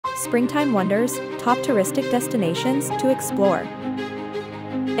Springtime wonders, top touristic destinations to explore.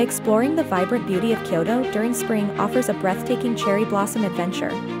 Exploring the vibrant beauty of Kyoto during spring offers a breathtaking cherry blossom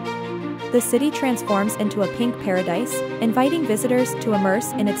adventure. The city transforms into a pink paradise, inviting visitors to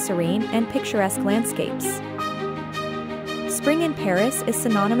immerse in its serene and picturesque landscapes. Spring in Paris is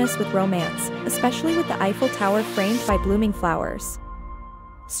synonymous with romance, especially with the Eiffel Tower framed by blooming flowers.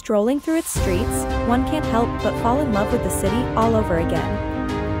 Strolling through its streets, one can't help but fall in love with the city all over again.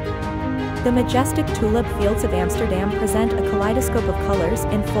 The majestic tulip fields of Amsterdam present a kaleidoscope of colors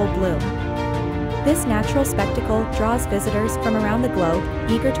in full bloom. This natural spectacle draws visitors from around the globe,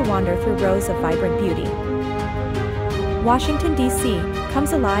 eager to wander through rows of vibrant beauty. Washington, D.C.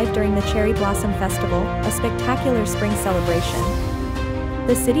 comes alive during the Cherry Blossom Festival, a spectacular spring celebration.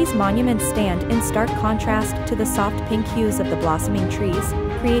 The city's monuments stand in stark contrast to the soft pink hues of the blossoming trees,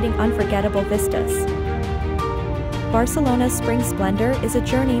 creating unforgettable vistas. Barcelona's spring splendor is a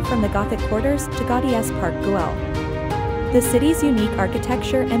journey from the Gothic quarters to Gaudi's Park Güell. The city's unique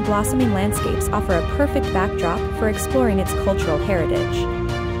architecture and blossoming landscapes offer a perfect backdrop for exploring its cultural heritage.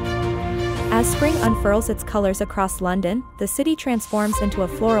 As spring unfurls its colors across London, the city transforms into a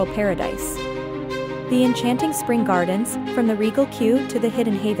floral paradise. The enchanting spring gardens, from the Regal Kew to the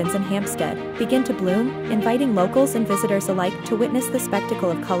hidden havens in Hampstead, begin to bloom, inviting locals and visitors alike to witness the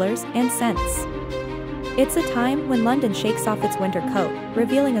spectacle of colors and scents. It's a time when London shakes off its winter coat,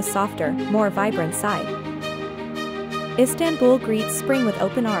 revealing a softer, more vibrant side. Istanbul greets spring with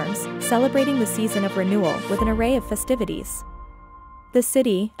open arms, celebrating the season of renewal with an array of festivities. The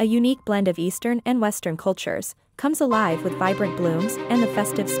city, a unique blend of Eastern and Western cultures, comes alive with vibrant blooms and the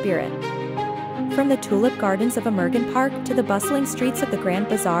festive spirit. From the tulip gardens of Emergant Park to the bustling streets of the Grand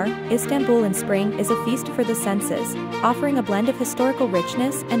Bazaar, Istanbul in spring is a feast for the senses, offering a blend of historical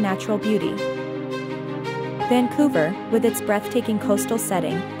richness and natural beauty. Vancouver, with its breathtaking coastal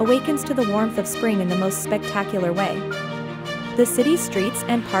setting, awakens to the warmth of spring in the most spectacular way. The city's streets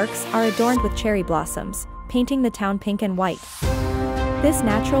and parks are adorned with cherry blossoms, painting the town pink and white. This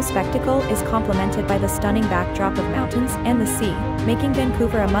natural spectacle is complemented by the stunning backdrop of mountains and the sea, making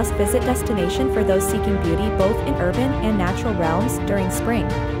Vancouver a must-visit destination for those seeking beauty both in urban and natural realms during spring.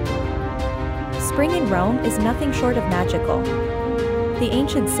 Spring in Rome is nothing short of magical. The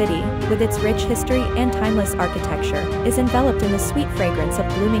ancient city, with its rich history and timeless architecture, is enveloped in the sweet fragrance of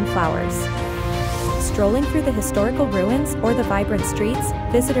blooming flowers. Strolling through the historical ruins or the vibrant streets,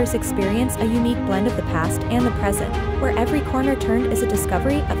 visitors experience a unique blend of the past and the present, where every corner turned is a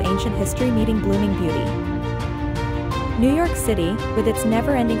discovery of ancient history meeting blooming beauty. New York City, with its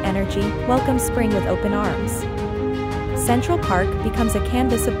never-ending energy, welcomes spring with open arms. Central Park becomes a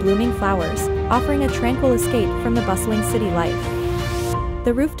canvas of blooming flowers, offering a tranquil escape from the bustling city life.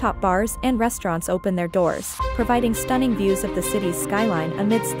 The rooftop bars and restaurants open their doors, providing stunning views of the city's skyline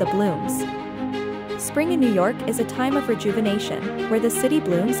amidst the blooms. Spring in New York is a time of rejuvenation, where the city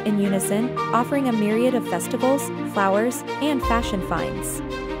blooms in unison, offering a myriad of festivals, flowers, and fashion finds.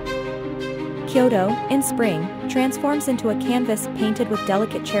 Kyoto, in spring, transforms into a canvas painted with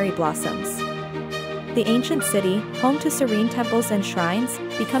delicate cherry blossoms. The ancient city, home to serene temples and shrines,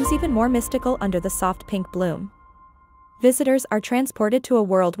 becomes even more mystical under the soft pink bloom. Visitors are transported to a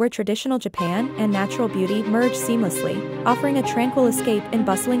world where traditional Japan and natural beauty merge seamlessly, offering a tranquil escape in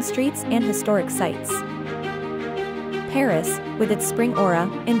bustling streets and historic sites. Paris, with its spring aura,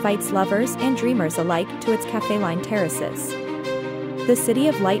 invites lovers and dreamers alike to its café-lined terraces. The city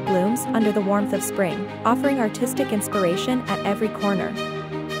of light blooms under the warmth of spring, offering artistic inspiration at every corner.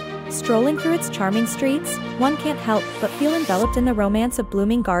 Strolling through its charming streets, one can't help but feel enveloped in the romance of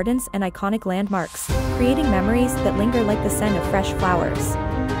blooming gardens and iconic landmarks, creating memories that linger like the scent of fresh flowers.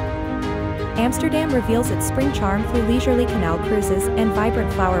 Amsterdam reveals its spring charm through leisurely canal cruises and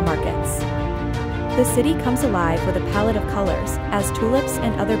vibrant flower markets. The city comes alive with a palette of colors, as tulips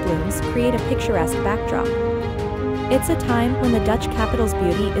and other blooms create a picturesque backdrop. It's a time when the Dutch capital's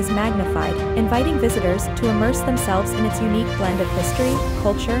beauty is magnified, inviting visitors to immerse themselves in its unique blend of history,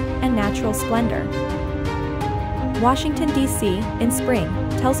 culture, and natural splendor. Washington, D.C., in spring,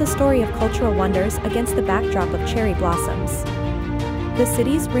 tells a story of cultural wonders against the backdrop of cherry blossoms. The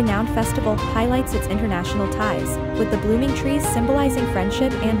city's renowned festival highlights its international ties, with the blooming trees symbolizing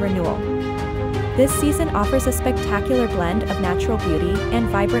friendship and renewal. This season offers a spectacular blend of natural beauty and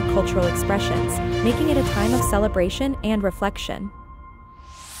vibrant cultural expressions, making it a time of celebration and reflection.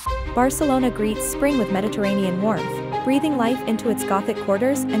 Barcelona greets spring with Mediterranean warmth, breathing life into its Gothic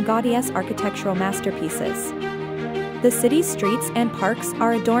quarters and Gaudi's architectural masterpieces. The city's streets and parks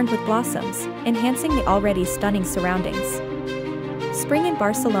are adorned with blossoms, enhancing the already stunning surroundings. Spring in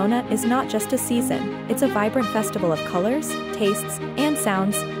Barcelona is not just a season, it's a vibrant festival of colors, tastes, and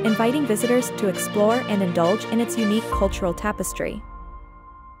sounds, inviting visitors to explore and indulge in its unique cultural tapestry.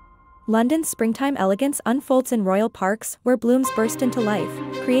 London's springtime elegance unfolds in royal parks where blooms burst into life,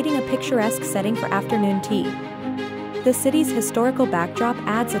 creating a picturesque setting for afternoon tea. The city's historical backdrop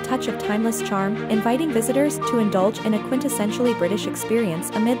adds a touch of timeless charm, inviting visitors to indulge in a quintessentially British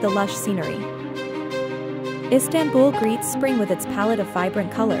experience amid the lush scenery. Istanbul greets spring with its palette of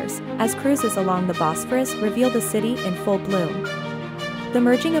vibrant colors, as cruises along the Bosphorus reveal the city in full bloom. The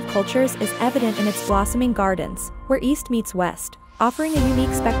merging of cultures is evident in its blossoming gardens, where East meets West, offering a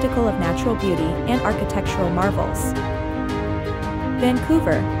unique spectacle of natural beauty and architectural marvels.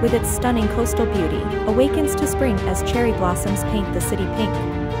 Vancouver, with its stunning coastal beauty, awakens to spring as cherry blossoms paint the city pink.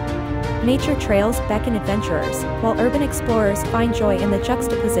 Nature trails beckon adventurers, while urban explorers find joy in the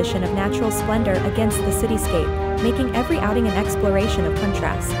juxtaposition of natural splendor against the cityscape, making every outing an exploration of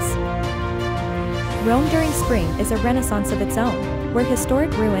contrasts. Rome during spring is a renaissance of its own, where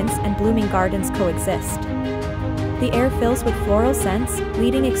historic ruins and blooming gardens coexist. The air fills with floral scents,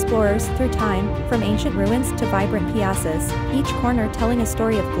 leading explorers through time, from ancient ruins to vibrant piazzas, each corner telling a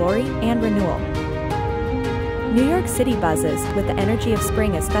story of glory and renewal. New York City buzzes with the energy of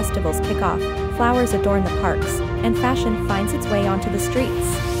spring as festivals kick off, flowers adorn the parks, and fashion finds its way onto the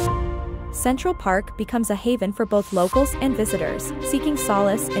streets. Central Park becomes a haven for both locals and visitors, seeking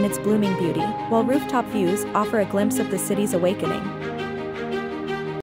solace in its blooming beauty, while rooftop views offer a glimpse of the city's awakening.